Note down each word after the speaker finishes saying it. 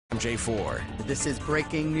WTMJ-4. This is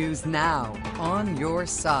breaking news now on your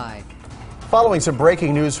side. Following some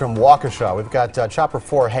breaking news from Waukesha, we've got Chopper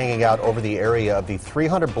 4 hanging out over the area of the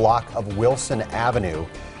 300 block of Wilson Avenue.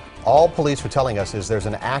 All police are telling us is there's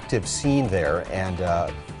an active scene there, and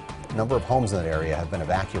a number of homes in that area have been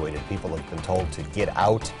evacuated. People have been told to get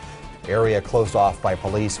out. Area closed off by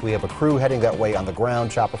police. We have a crew heading that way on the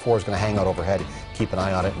ground. Chopper 4 is going to hang out overhead. Keep an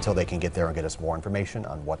eye on it until they can get there and get us more information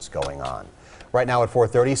on what's going on. Right now at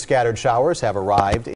 4:30, scattered showers have arrived.